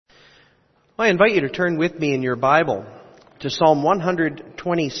I invite you to turn with me in your Bible to Psalm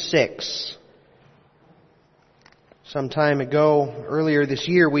 126. Some time ago, earlier this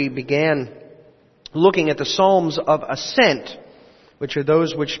year, we began looking at the Psalms of Ascent, which are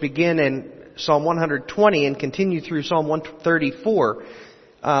those which begin in Psalm 120 and continue through Psalm 134,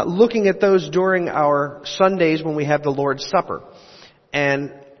 looking at those during our Sundays when we have the Lord's Supper.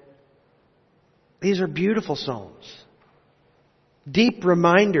 And these are beautiful psalms. Deep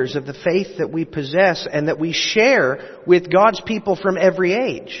reminders of the faith that we possess and that we share with God's people from every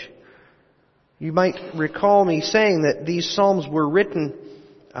age. You might recall me saying that these psalms were written,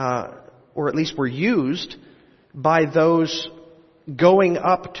 or at least were used, by those going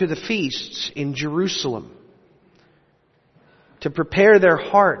up to the feasts in Jerusalem to prepare their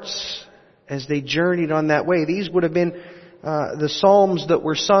hearts as they journeyed on that way. These would have been the psalms that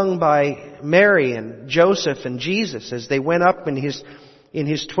were sung by Mary and Joseph and Jesus as they went up in his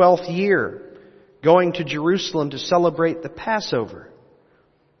 12th year, going to Jerusalem to celebrate the Passover.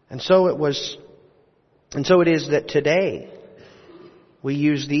 And so it is that today we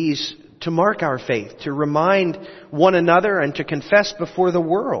use these to mark our faith, to remind one another and to confess before the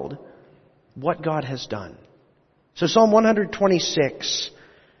world what God has done. So Psalm 126,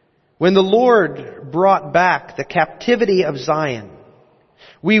 when the Lord brought back the captivity of Zion,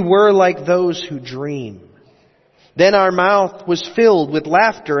 we were like those who dream. Then our mouth was filled with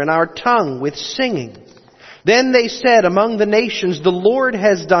laughter and our tongue with singing. Then they said among the nations, the Lord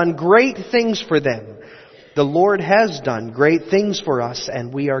has done great things for them. The Lord has done great things for us,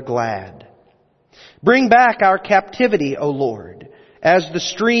 and we are glad. Bring back our captivity, O Lord, as the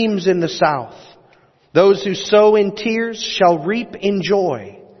streams in the south. Those who sow in tears shall reap in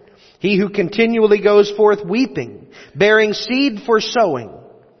joy. He who continually goes forth weeping, bearing seed for sowing,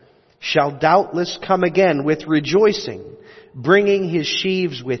 shall doubtless come again with rejoicing, bringing his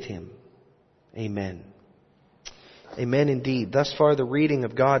sheaves with him. Amen. Amen indeed. Thus far the reading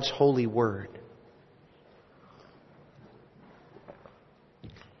of God's holy word.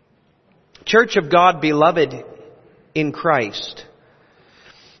 Church of God, beloved in Christ.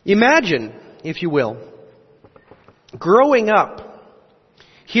 Imagine, if you will, growing up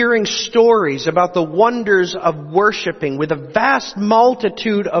hearing stories about the wonders of worshiping with a vast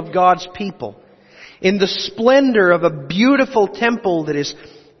multitude of God's people in the splendor of a beautiful temple that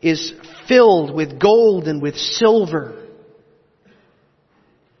is filled with gold and with silver.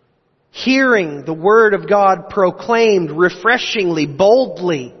 Hearing the Word of God proclaimed refreshingly,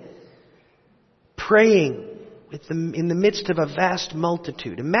 boldly, praying in the midst of a vast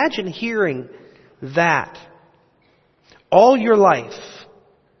multitude. Imagine hearing that all your life,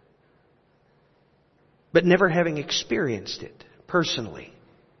 but never having experienced it personally.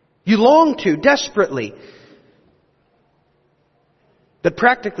 You long to, desperately. But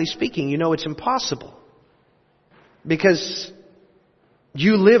practically speaking, you know it's impossible. Because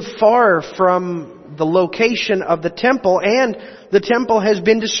you live far from the location of the temple, and the temple has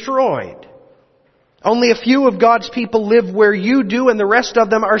been destroyed. Only a few of God's people live where you do, and the rest of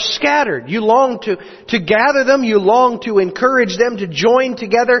them are scattered. You long to gather them, you long to encourage them to join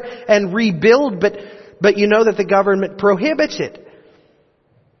together and rebuild, but you know that the government prohibits it.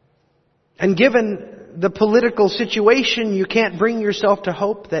 And given the political situation, you can't bring yourself to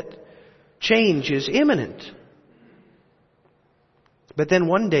hope that change is imminent. But then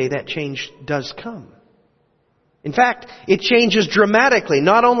one day that change does come. In fact, it changes dramatically.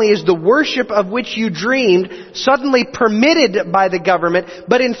 Not only is the worship of which you dreamed suddenly permitted by the government,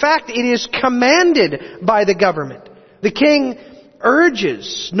 but in fact it is commanded by the government. The king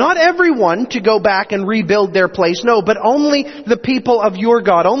urges not everyone to go back and rebuild their place. No, but only the people of your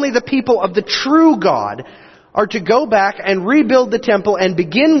God, only the people of the true God are to go back and rebuild the temple and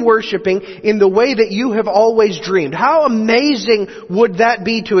begin worshiping in the way that you have always dreamed. How amazing would that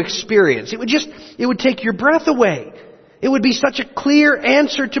be to experience? It would take your breath away. It would be such a clear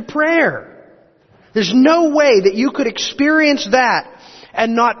answer to prayer. There's no way that you could experience that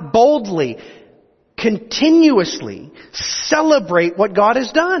and not boldly, continuously celebrate what God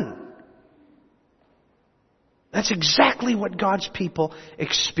has done. That's exactly what God's people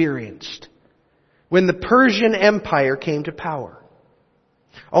experienced when the Persian Empire came to power.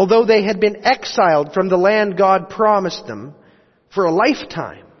 Although they had been exiled from the land God promised them for a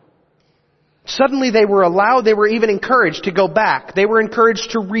lifetime, suddenly they were even encouraged to go back. They were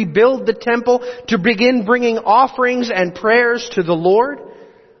encouraged to rebuild the temple, to begin bringing offerings and prayers to the Lord.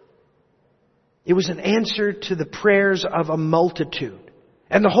 It was an answer to the prayers of a multitude,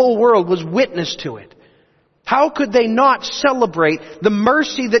 and the whole world was witness to it. How could they not celebrate the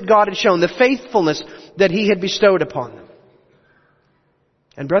mercy that God had shown, the faithfulness that He had bestowed upon them?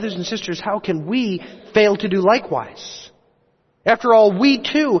 And brothers and sisters, how can we fail to do likewise? After all, we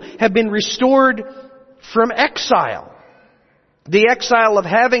too have been restored from exile. The exile of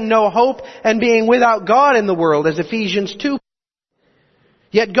having no hope and being without God in the world, as Ephesians 2.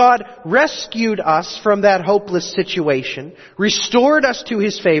 Yet God rescued us from that hopeless situation, restored us to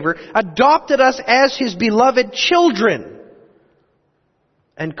His favor, adopted us as His beloved children,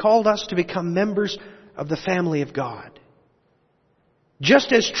 and called us to become members of the family of God.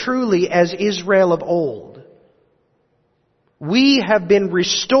 Just as truly as Israel of old, we have been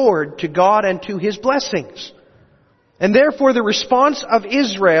restored to God and to His blessings. And therefore the response of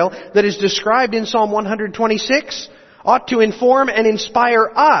Israel that is described in Psalm 126 ought to inform and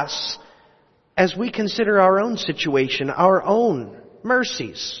inspire us as we consider our own situation, our own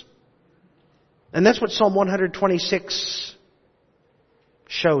mercies. And that's what Psalm 126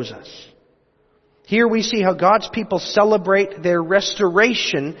 shows us. Here we see how God's people celebrate their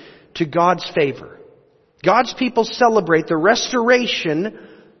restoration to God's favor. God's people celebrate the restoration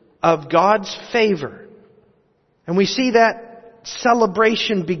of God's favor. And we see that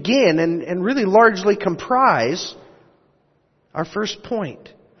celebration begin and really largely comprise our first point,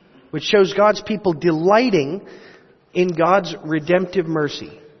 which shows God's people delighting in God's redemptive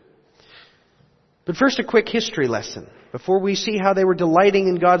mercy. But first, a quick history lesson. Before we see how they were delighting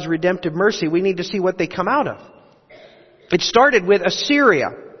in God's redemptive mercy, we need to see what they come out of. It started with Assyria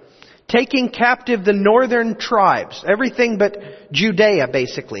taking captive the northern tribes, everything but Judea,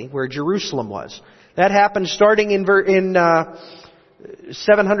 basically, where Jerusalem was. That happened starting in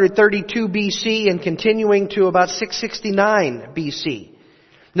 732 BC and continuing to about 669 BC.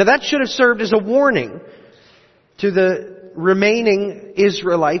 Now that should have served as a warning to the remaining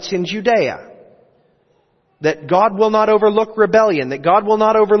Israelites in Judea, that God will not overlook rebellion, that God will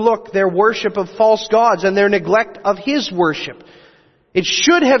not overlook their worship of false gods and their neglect of His worship. It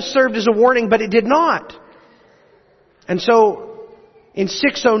should have served as a warning, but it did not. And so, in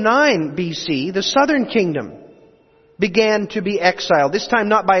 609 BC, the southern kingdom began to be exiled. This time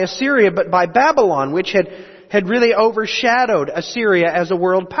not by Assyria, but by Babylon, which had really overshadowed Assyria as a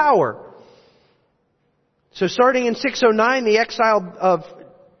world power. So starting in 609, the exile of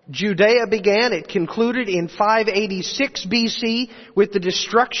Judea began. It concluded in 586 BC with the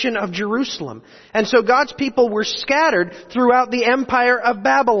destruction of Jerusalem. And so God's people were scattered throughout the empire of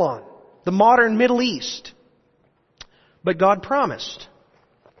Babylon, the modern Middle East. But God promised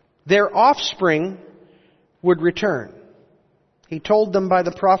their offspring would return. He told them by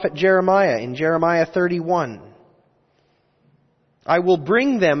the prophet Jeremiah in Jeremiah 31. I will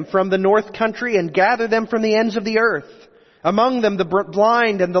bring them from the north country and gather them from the ends of the earth. Among them the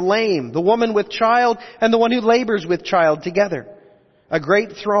blind and the lame, the woman with child and the one who labors with child together. A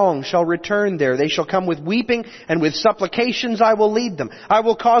great throng shall return there. They shall come with weeping, and with supplications I will lead them. I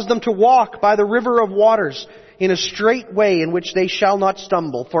will cause them to walk by the river of waters in a straight way in which they shall not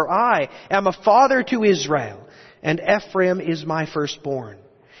stumble. For I am a father to Israel, and Ephraim is my firstborn.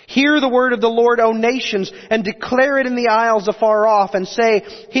 Hear the word of the Lord, O nations, and declare it in the isles afar off, and say,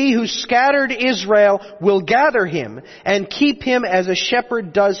 He who scattered Israel will gather him, and keep him as a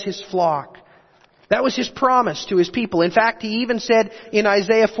shepherd does his flock. That was His promise to His people. In fact, He even said in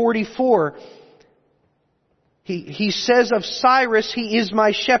Isaiah 44, He says of Cyrus, He is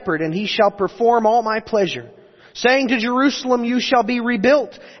my shepherd, and He shall perform all my pleasure. Saying to Jerusalem, You shall be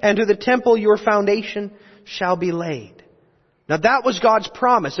rebuilt, and to the temple your foundation shall be laid. Now that was God's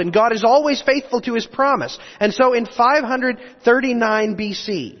promise, and God is always faithful to His promise. And so in 539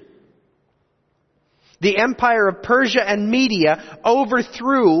 BC, the empire of Persia and Media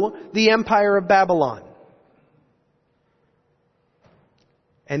overthrew the empire of Babylon.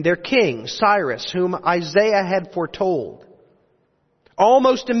 And their king, Cyrus, whom Isaiah had foretold,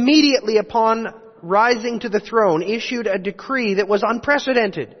 almost immediately upon rising to the throne, issued a decree that was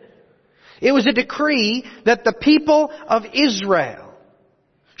unprecedented. It was a decree that the people of Israel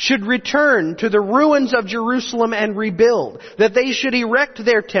should return to the ruins of Jerusalem and rebuild, that they should erect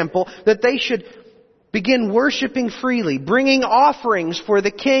their temple, that they should begin worshiping freely, bringing offerings for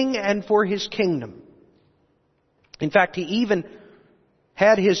the king and for his kingdom. In fact, he even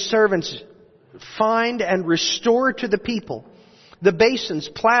had his servants find and restore to the people the basins,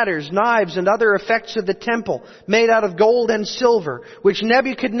 platters, knives, and other effects of the temple made out of gold and silver, which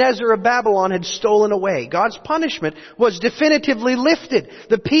Nebuchadnezzar of Babylon had stolen away. God's punishment was definitively lifted.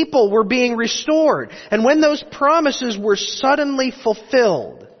 The people were being restored. And when those promises were suddenly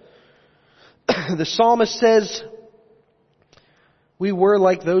fulfilled, the psalmist says, we were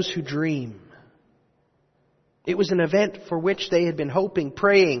like those who dream. It was an event for which they had been hoping,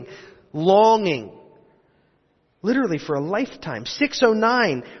 praying, longing. Literally for a lifetime.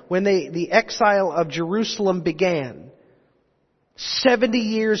 609, when the exile of Jerusalem began. 70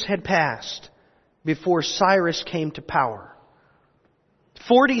 years had passed before Cyrus came to power.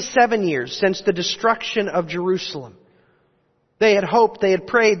 47 years since the destruction of Jerusalem. They had hoped, they had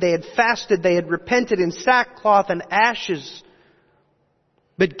prayed, they had fasted, they had repented in sackcloth and ashes.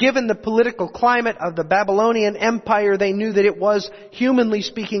 But given the political climate of the Babylonian Empire, they knew that it was, humanly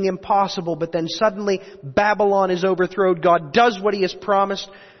speaking, impossible. But then suddenly Babylon is overthrown. God does what He has promised.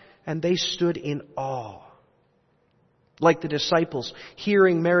 And they stood in awe. Like the disciples,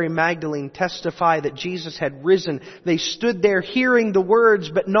 hearing Mary Magdalene testify that Jesus had risen. They stood there hearing the words,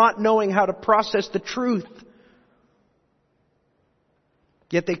 but not knowing how to process the truth.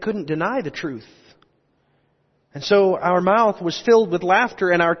 Yet they couldn't deny the truth. And so our mouth was filled with laughter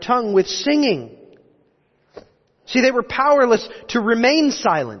and our tongue with singing. See, they were powerless to remain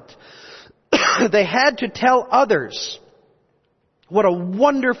silent. They had to tell others what a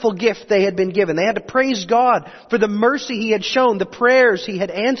wonderful gift they had been given. They had to praise God for the mercy He had shown, the prayers He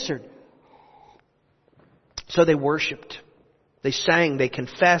had answered. So they worshiped. They sang, they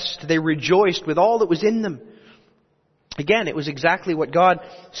confessed, they rejoiced with all that was in them. Again, it was exactly what God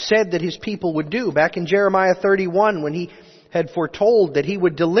said that His people would do. Back in Jeremiah 31, when He had foretold that He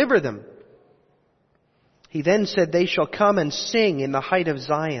would deliver them. He then said, "They shall come and sing in the height of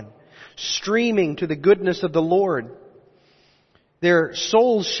Zion, streaming to the goodness of the Lord. Their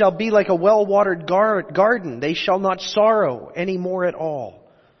souls shall be like a well-watered garden. They shall not sorrow any more at all.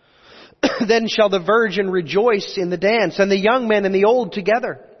 Then shall the virgin rejoice in the dance, and the young men and the old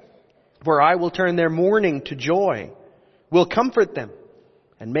together. For I will turn their mourning to joy, will comfort them,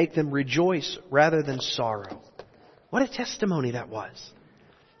 and make them rejoice rather than sorrow." What a testimony that was.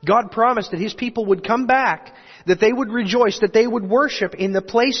 God promised that His people would come back, that they would rejoice, that they would worship in the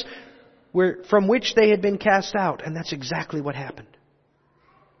place from which they had been cast out. And that's exactly what happened.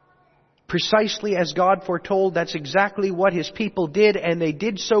 Precisely as God foretold, that's exactly what His people did, and they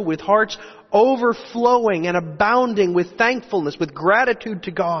did so with hearts overflowing and abounding with thankfulness, with gratitude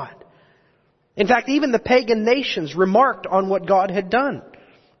to God. In fact, even the pagan nations remarked on what God had done.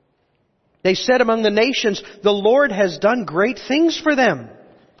 They said among the nations, "The Lord has done great things for them."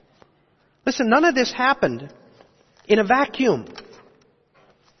 Listen, none of this happened in a vacuum.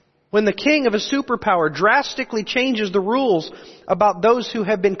 When the king of a superpower drastically changes the rules about those who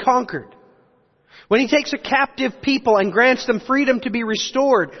have been conquered, when he takes a captive people and grants them freedom to be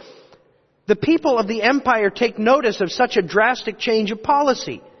restored, the people of the empire take notice of such a drastic change of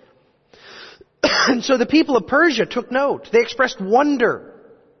policy. And so the people of Persia took note. They expressed wonder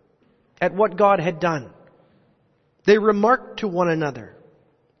at what God had done. They remarked to one another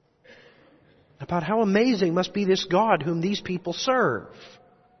about how amazing must be this God whom these people serve.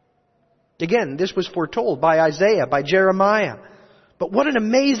 Again, this was foretold by Isaiah, by Jeremiah. But what an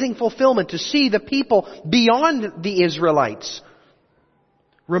amazing fulfillment to see the people beyond the Israelites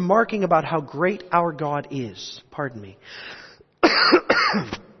remarking about how great our God is. Pardon me.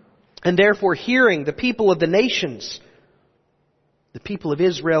 And therefore, hearing the people of the nations, the people of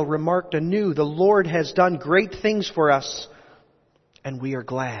Israel remarked anew, "The Lord has done great things for us, and we are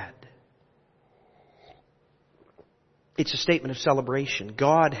glad." It's a statement of celebration.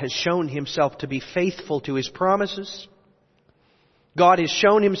 God has shown Himself to be faithful to His promises. God has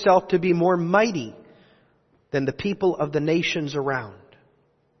shown Himself to be more mighty than the people of the nations around.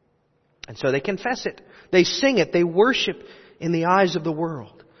 And so they confess it. They sing it. They worship in the eyes of the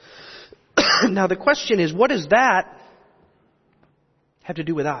world. Now the question is, what does that have to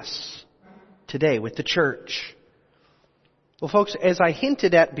do with us today, with the church? Well, folks, as I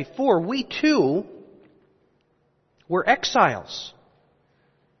hinted at before, we too were exiles.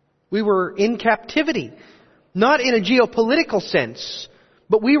 We were in captivity. Not in a geopolitical sense,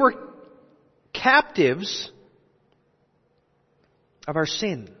 but we were captives of our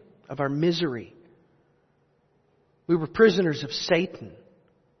sin, of our misery. We were prisoners of Satan.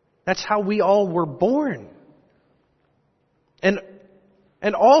 That's how we all were born. And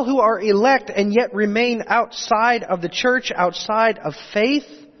all who are elect and yet remain outside of the church, outside of faith,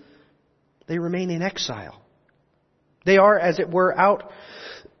 they remain in exile. They are, as it were, out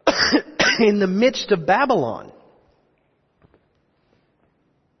in the midst of Babylon.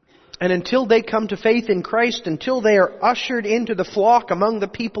 And until they come to faith in Christ, until they are ushered into the flock among the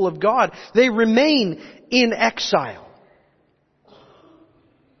people of God, they remain in exile.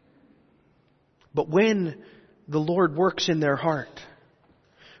 But when the Lord works in their heart,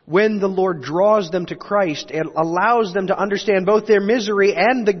 when the Lord draws them to Christ and allows them to understand both their misery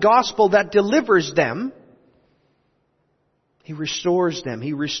and the gospel that delivers them, He restores them.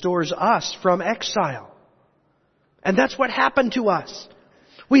 He restores us from exile. And that's what happened to us.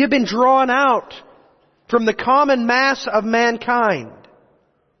 We have been drawn out from the common mass of mankind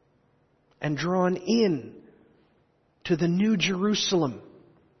and drawn in to the New Jerusalem,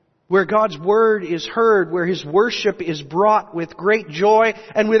 where God's Word is heard, where His worship is brought with great joy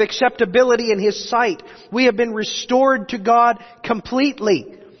and with acceptability in His sight. We have been restored to God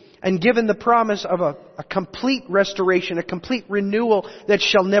completely and given the promise of a complete restoration, a complete renewal that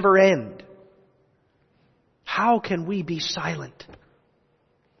shall never end. How can we be silent?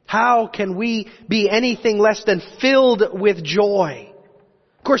 How can we be anything less than filled with joy?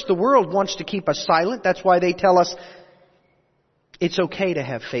 Of course, the world wants to keep us silent. That's why they tell us it's okay to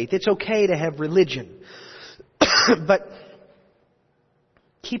have faith. It's okay to have religion. But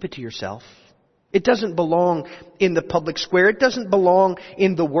keep it to yourself. It doesn't belong in the public square. It doesn't belong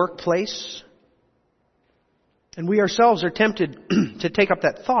in the workplace. And we ourselves are tempted to take up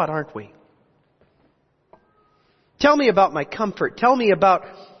that thought, aren't we? Tell me about my comfort. Tell me about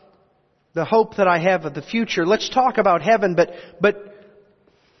the hope that I have of the future. Let's talk about heaven, but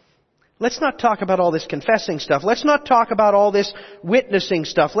let's not talk about all this confessing stuff. Let's not talk about all this witnessing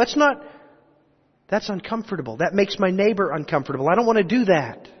stuff. That's uncomfortable. That makes my neighbor uncomfortable. I don't want to do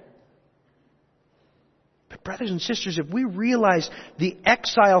that. But brothers and sisters, if we realize the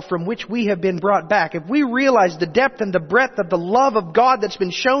exile from which we have been brought back, if we realize the depth and the breadth of the love of God that's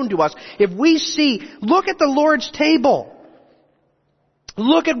been shown to us, if we see, look at the Lord's table.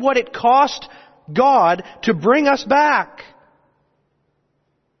 Look at what it cost God to bring us back.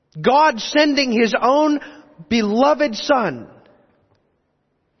 God sending His own beloved Son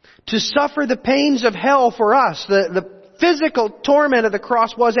to suffer the pains of hell for us. The physical torment of the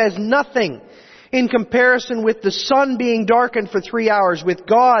cross was as nothing in comparison with the sun being darkened for 3 hours, with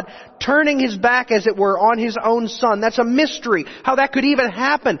God turning His back, as it were, on His own Son. That's a mystery, how that could even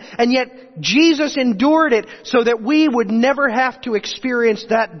happen. And yet Jesus endured it so that we would never have to experience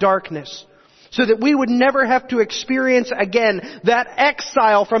that darkness. So that we would never have to experience again that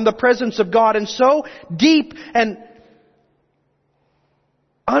exile from the presence of God. And so deep and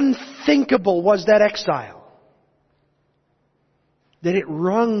unthinkable was that exile, that it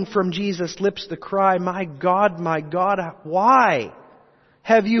wrung from Jesus' lips the cry, my God, why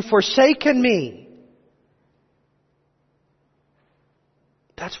have you forsaken me?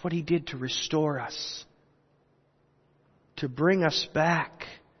 That's what He did to restore us, to bring us back.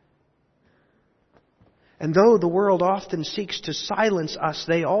 And though the world often seeks to silence us,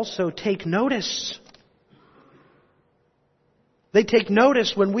 they also take notice. They take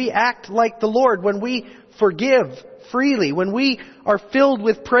notice when we act like the Lord, when we forgive freely, when we are filled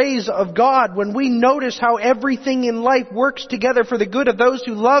with praise of God, when we notice how everything in life works together for the good of those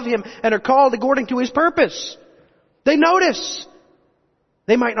who love Him and are called according to His purpose. They notice.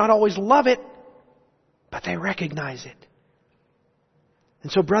 They might not always love it, but they recognize it.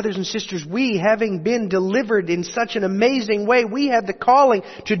 And so, brothers and sisters, we, having been delivered in such an amazing way, we have the calling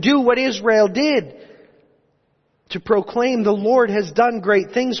to do what Israel did. To proclaim the Lord has done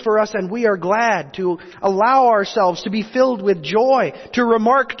great things for us, and we are glad to allow ourselves to be filled with joy, to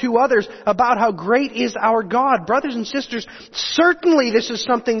remark to others about how great is our God. Brothers and sisters, certainly this is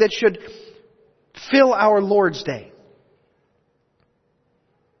something that should fill our Lord's Day.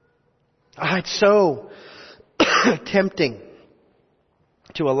 It's so tempting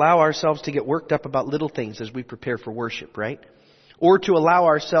to allow ourselves to get worked up about little things as we prepare for worship, right? Or to allow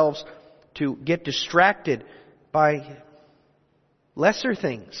ourselves to get distracted by lesser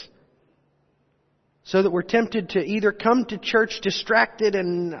things, so that we're tempted to either come to church distracted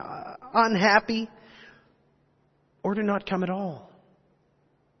and unhappy, or to not come at all.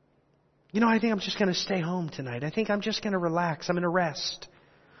 I think I'm just going to stay home tonight. I think I'm just going to relax. I'm going to rest.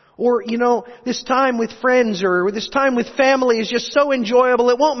 Or, this time with friends or this time with family is just so enjoyable.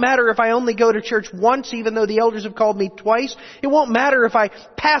 It won't matter if I only go to church once, even though the elders have called me twice. It won't matter if I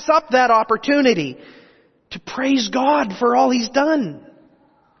pass up that opportunity to praise God for all He's done.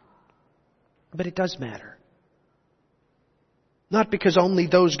 But it does matter. Not because only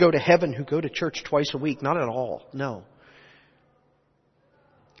those go to heaven who go to church twice a week. Not at all. No.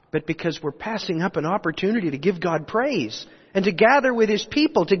 But because we're passing up an opportunity to give God praise and to gather with His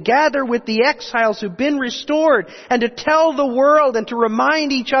people, to gather with the exiles who've been restored, and to tell the world and to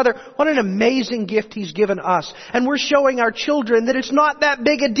remind each other what an amazing gift He's given us. And we're showing our children that it's not that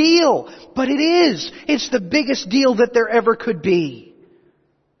big a deal, but it is. It's the biggest deal that there ever could be.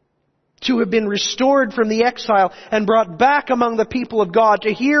 To have been restored from the exile and brought back among the people of God,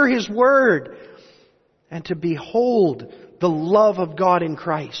 to hear His word, and to behold the love of God in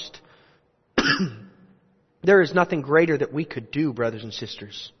Christ. There is nothing greater that we could do, brothers and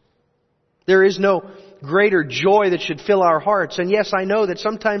sisters. There is no greater joy that should fill our hearts. And yes, I know that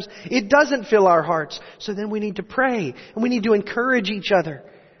sometimes it doesn't fill our hearts. So then we need to pray and we need to encourage each other.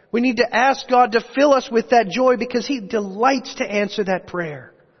 We need to ask God to fill us with that joy because He delights to answer that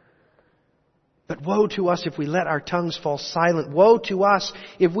prayer. But woe to us if we let our tongues fall silent. Woe to us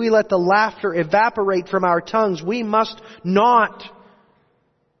if we let the laughter evaporate from our tongues. We must not.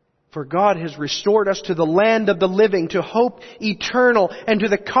 For God has restored us to the land of the living, to hope eternal, and to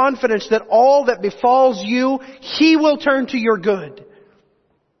the confidence that all that befalls you, He will turn to your good.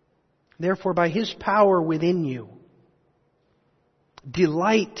 Therefore, by His power within you,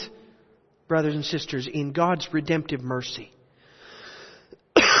 delight, brothers and sisters, in God's redemptive mercy.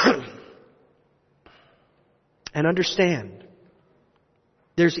 And understand,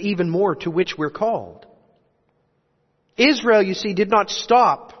 there's even more to which we're called. Israel, you see, did not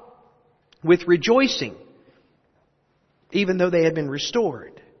stop with rejoicing, even though they had been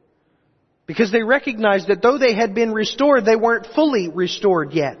restored. Because they recognized that though they had been restored, they weren't fully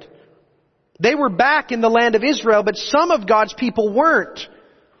restored yet. They were back in the land of Israel, but some of God's people weren't.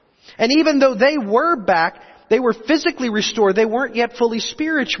 And even though they were back, they were physically restored, they weren't yet fully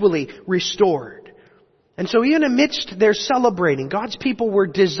spiritually restored. And so even amidst their celebrating, God's people were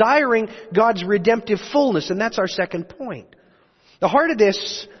desiring God's redemptive fullness, and that's our second point. The heart of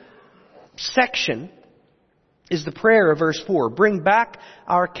this section is the prayer of verse 4. Bring back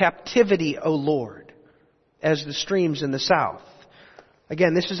our captivity, O Lord, as the streams in the south.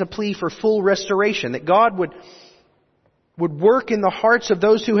 Again, this is a plea for full restoration, that God would work in the hearts of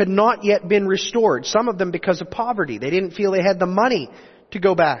those who had not yet been restored. Some of them because of poverty. They didn't feel they had the money to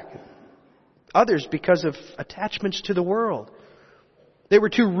go back. Others because of attachments to the world. They were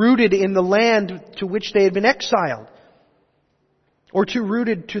too rooted in the land to which they had been exiled, or too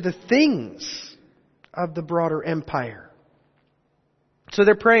rooted to the things of the broader empire. So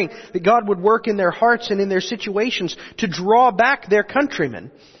they're praying that God would work in their hearts and in their situations to draw back their countrymen.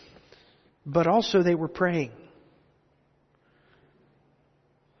 But also they were praying,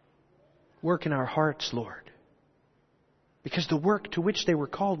 work in our hearts, Lord. Because the work to which they were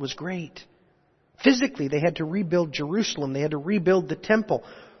called was great. Physically, they had to rebuild Jerusalem. They had to rebuild the temple.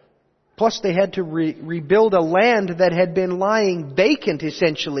 Plus, they had to rebuild a land that had been lying vacant,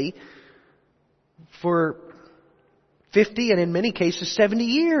 essentially, for 50 and in many cases 70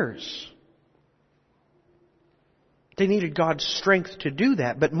 years. They needed God's strength to do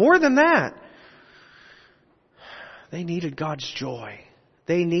that. But more than that, they needed God's joy.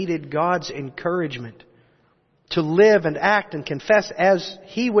 They needed God's encouragement to live and act and confess as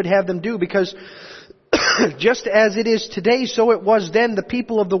He would have them do. Because just as it is today, so it was then. The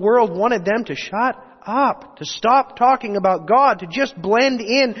people of the world wanted them to shut up, to stop talking about God, to just blend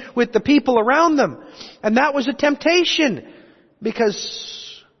in with the people around them. And that was a temptation,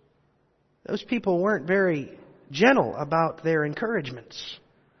 because those people weren't very gentle about their encouragements.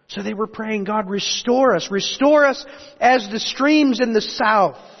 So they were praying, God, restore us as the streams in the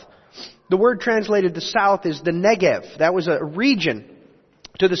south. The word translated the south is the Negev. That was a region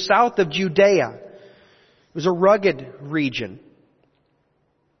to the south of Judea. It was a rugged region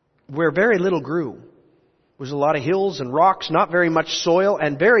where very little grew. There was a lot of hills and rocks, not very much soil,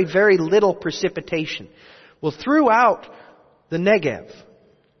 and very, very little precipitation. Well, throughout the Negev,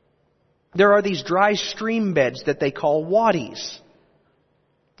 there are these dry stream beds that they call wadis.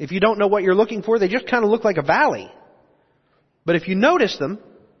 If you don't know what you're looking for, they just kind of look like a valley. But if you notice them,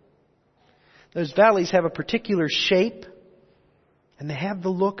 those valleys have a particular shape, and they have the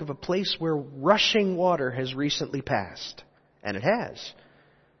look of a place where rushing water has recently passed. And it has.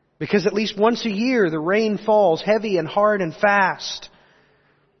 Because at least once a year the rain falls heavy and hard and fast.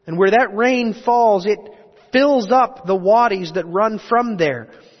 And where that rain falls, it fills up the wadis that run from there.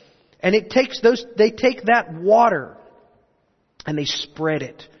 And they take that water and they spread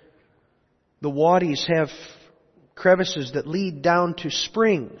it. The wadis have crevices that lead down to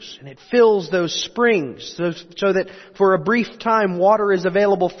springs, and it fills those springs so that for a brief time water is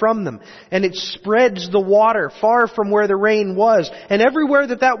available from them, and it spreads the water far from where the rain was, and everywhere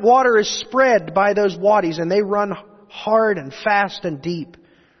that water is spread by those wadis, and they run hard and fast and deep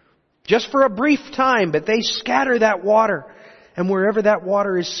just for a brief time, but they scatter that water, and wherever that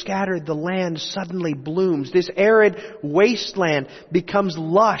water is scattered, the land suddenly blooms. This arid wasteland becomes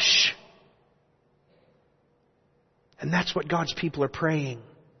lush. And that's what God's people are praying.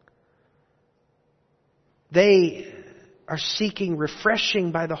 They are seeking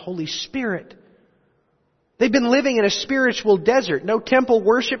refreshing by the Holy Spirit. They've been living in a spiritual desert. No temple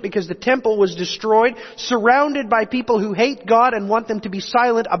worship because the temple was destroyed. Surrounded by people who hate God and want them to be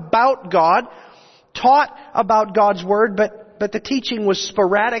silent about God. Taught about God's Word, but but the teaching was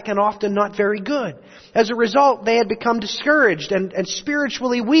sporadic and often not very good. As a result, they had become discouraged and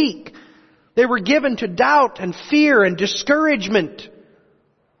spiritually weak. They were given to doubt and fear and discouragement.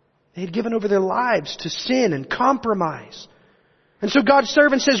 They had given over their lives to sin and compromise. And so God's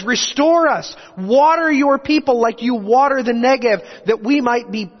servant says, restore us. Water your people like you water the Negev, that we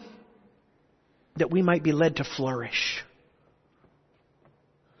might be led to flourish.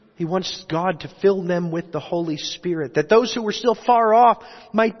 He wants God to fill them with the Holy Spirit, that those who were still far off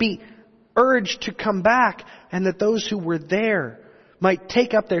might be urged to come back, and that those who were there might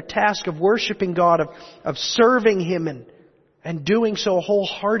take up their task of worshiping God, of serving Him, and doing so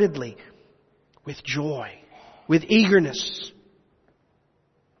wholeheartedly, with joy, with eagerness.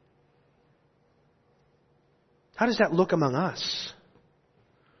 How does that look among us?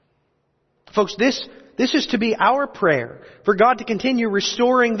 Folks, this is to be our prayer, for God to continue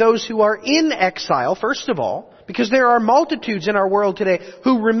restoring those who are in exile, first of all, because there are multitudes in our world today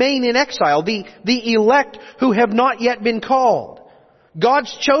who remain in exile, the elect who have not yet been called.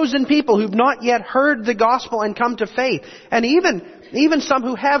 God's chosen people who've not yet heard the gospel and come to faith. And even some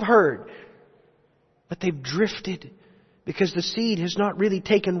who have heard, but they've drifted because the seed has not really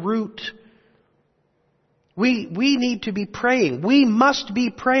taken root. We need to be praying. We must be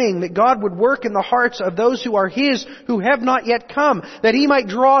praying that God would work in the hearts of those who are His, who have not yet come, that He might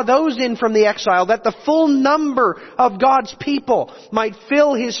draw those in from the exile, that the full number of God's people might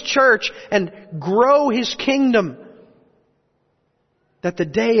fill His church and grow His kingdom, that the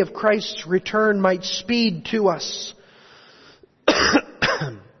day of Christ's return might speed to us.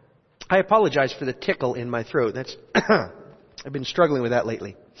 I apologize for the tickle in my throat. I've been struggling with that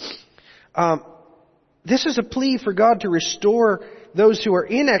lately. This is a plea for God to restore those who are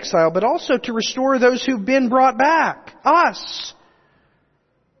in exile, but also to restore those who've been brought back. Us.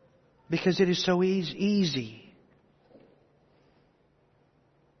 Because it is so easy.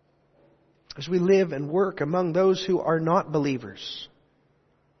 As we live and work among those who are not believers.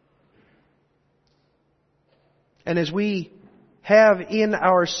 And as we have in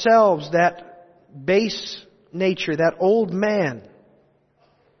ourselves that base nature, that old man,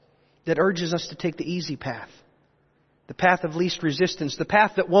 that urges us to take the easy path. The path of least resistance. The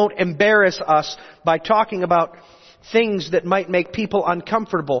path that won't embarrass us by talking about things that might make people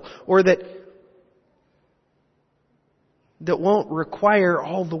uncomfortable, or that won't require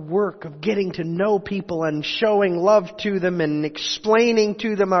all the work of getting to know people and showing love to them and explaining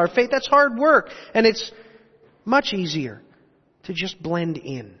to them our faith. That's hard work. And it's much easier to just blend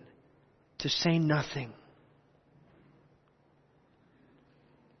in, to say nothing.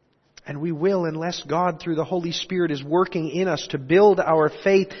 And we will, unless God through the Holy Spirit is working in us to build our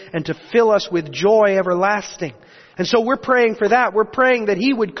faith and to fill us with joy everlasting. And so we're praying for that. We're praying that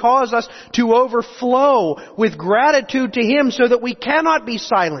He would cause us to overflow with gratitude to Him so that we cannot be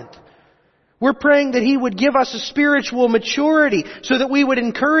silent. We're praying that He would give us a spiritual maturity so that we would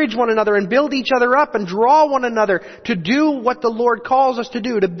encourage one another and build each other up and draw one another to do what the Lord calls us to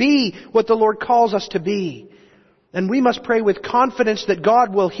do, to be what the Lord calls us to be. And we must pray with confidence that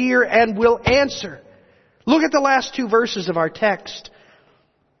God will hear and will answer. Look at the last two verses of our text.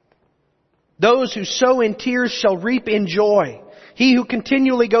 Those who sow in tears shall reap in joy. He who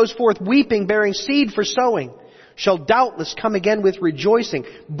continually goes forth weeping, bearing seed for sowing, shall doubtless come again with rejoicing,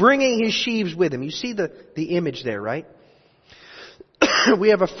 bringing his sheaves with him. You see the image there, right? We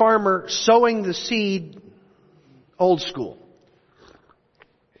have a farmer sowing the seed old school.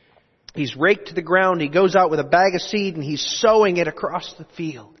 He's raked to the ground. He goes out with a bag of seed and he's sowing it across the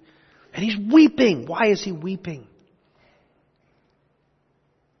field. And he's weeping. Why is he weeping?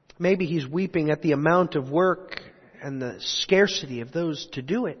 Maybe he's weeping at the amount of work and the scarcity of those to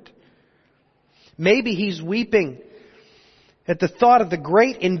do it. Maybe he's weeping at the thought of the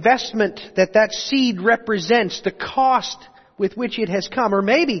great investment that seed represents, the cost with which it has come. Or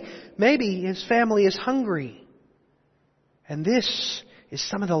maybe his family is hungry. And this is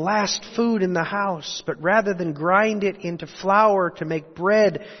some of the last food in the house. But rather than grind it into flour to make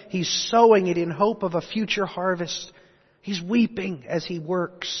bread, he's sowing it in hope of a future harvest. He's weeping as he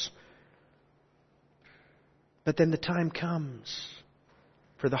works. But then the time comes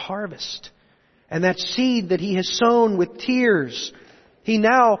for the harvest. And that seed that he has sown with tears, he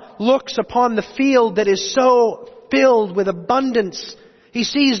now looks upon the field that is so filled with abundance. He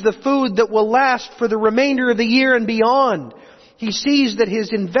sees the food that will last for the remainder of the year and beyond. He sees that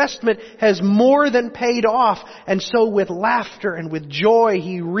his investment has more than paid off. And so with laughter and with joy,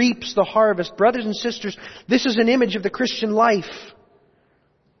 he reaps the harvest. Brothers and sisters, this is an image of the Christian life.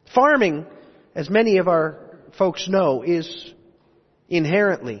 Farming, as many of our folks know, is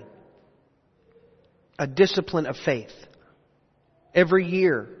inherently a discipline of faith. Every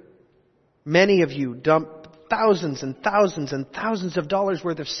year, many of you dump thousands and thousands and thousands of dollars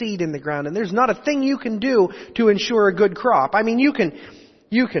worth of seed in the ground, and there's not a thing you can do to ensure a good crop. I mean, you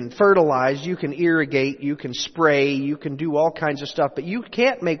can fertilize, you can irrigate, you can spray, you can do all kinds of stuff, but you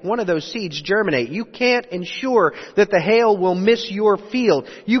can't make one of those seeds germinate. You can't ensure that the hail will miss your field.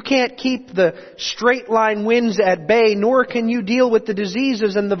 You can't keep the straight line winds at bay, nor can you deal with the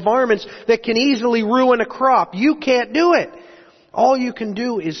diseases and the varmints that can easily ruin a crop. You can't do it. All you can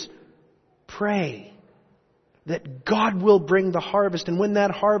do is pray that God will bring the harvest, and when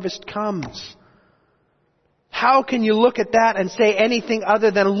that harvest comes, how can you look at that and say anything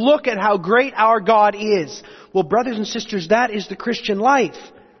other than, look at how great our God is? Well, brothers and sisters, that is the Christian life.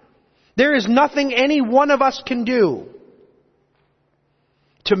 There is nothing any one of us can do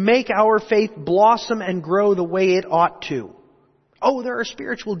to make our faith blossom and grow the way it ought to. Oh, there are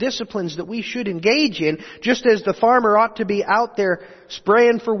spiritual disciplines that we should engage in, just as the farmer ought to be out there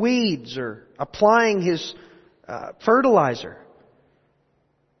spraying for weeds or applying his fertilizer.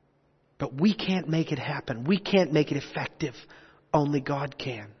 But we can't make it happen. We can't make it effective. Only God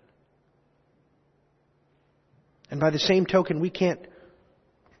can. And by the same token, we can't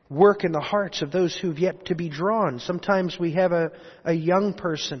work in the hearts of those who've yet to be drawn. Sometimes we have a young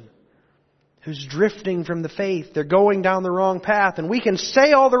person who's drifting from the faith. They're going down the wrong path. And we can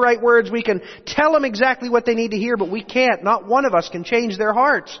say all the right words. We can tell them exactly what they need to hear, but we can't. Not one of us can change their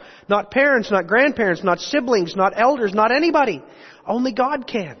hearts. Not parents, not grandparents, not siblings, not elders, not anybody. Only God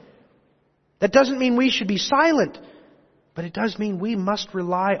can. That doesn't mean we should be silent, but it does mean we must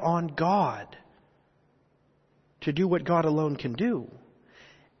rely on God to do what God alone can do.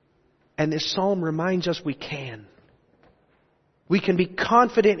 And this psalm reminds us we can. We can be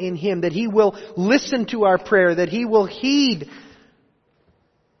confident in Him that He will listen to our prayer, that He will heed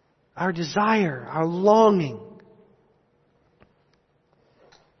our desire, our longing.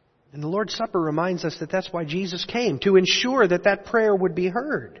 And the Lord's Supper reminds us that that's why Jesus came, to ensure that that prayer would be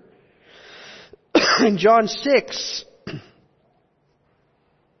heard. In John 6,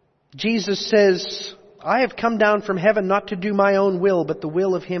 Jesus says, I have come down from heaven not to do my own will, but the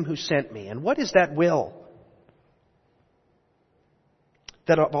will of Him who sent me. And what is that will?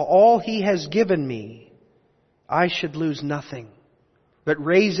 That of all He has given me, I should lose nothing, but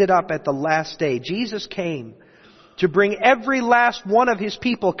raise it up at the last day. Jesus came to bring every last one of His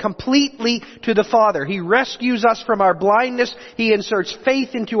people completely to the Father. He rescues us from our blindness. He inserts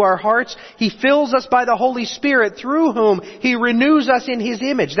faith into our hearts. He fills us by the Holy Spirit, through whom He renews us in His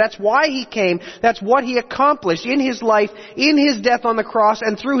image. That's why He came. That's what He accomplished in His life, in His death on the cross,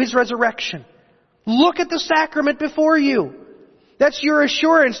 and through His resurrection. Look at the sacrament before you. That's your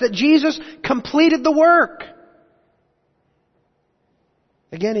assurance that Jesus completed the work.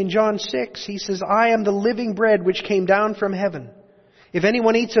 Again, in John 6, He says, I am the living bread which came down from heaven. If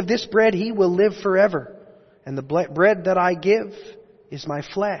anyone eats of this bread, he will live forever. And the bread that I give is my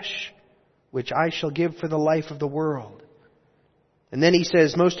flesh, which I shall give for the life of the world. And then He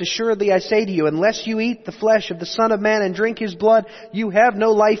says, most assuredly I say to you, unless you eat the flesh of the Son of Man and drink His blood, you have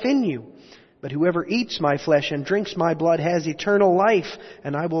no life in you. But whoever eats my flesh and drinks my blood has eternal life,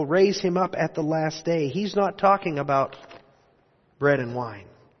 and I will raise him up at the last day. He's not talking about bread and wine.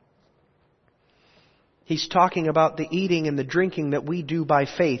 He's talking about the eating and the drinking that we do by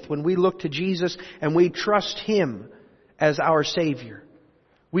faith. When we look to Jesus and we trust Him as our Savior.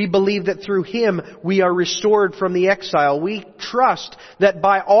 We believe that through Him we are restored from the exile. We trust that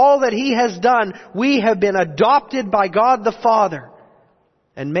by all that He has done, we have been adopted by God the Father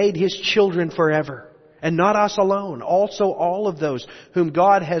and made His children forever. And not us alone. Also all of those whom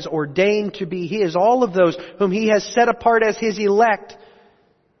God has ordained to be His. All of those whom He has set apart as His elect.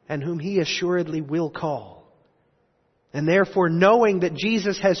 And whom He assuredly will call. And therefore, knowing that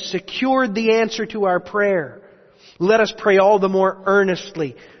Jesus has secured the answer to our prayer, let us pray all the more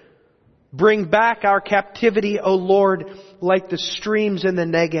earnestly. Bring back our captivity, O Lord, like the streams in the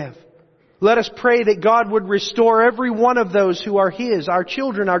Negev. Let us pray that God would restore every one of those who are His, our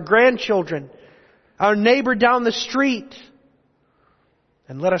children, our grandchildren, our neighbor down the street.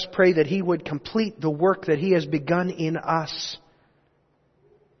 And let us pray that He would complete the work that He has begun in us.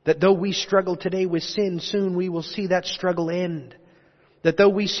 That though we struggle today with sin, soon we will see that struggle end. That though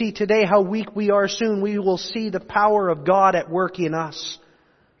we see today how weak we are, soon we will see the power of God at work in us.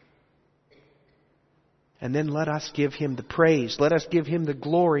 And then let us give Him the praise. Let us give Him the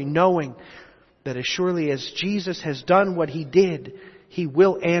glory, knowing that as surely as Jesus has done what He did, He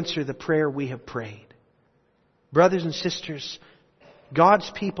will answer the prayer we have prayed. Brothers and sisters, God's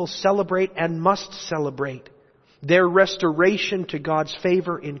people celebrate and must celebrate their restoration to God's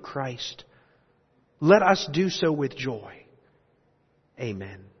favor in Christ. Let us do so with joy.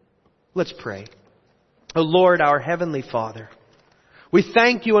 Amen. Let's pray. O Lord, our Heavenly Father, we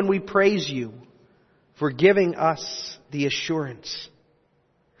thank You and we praise You for giving us the assurance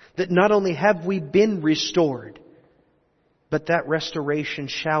that not only have we been restored, but that restoration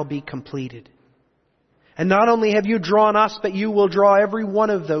shall be completed. And not only have You drawn us, but You will draw every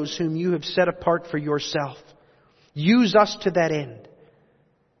one of those whom You have set apart for Yourself. Use us to that end.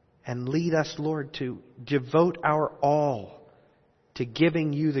 And lead us, Lord, to devote our all to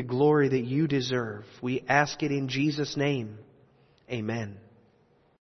giving You the glory that You deserve. We ask it in Jesus' name. Amen.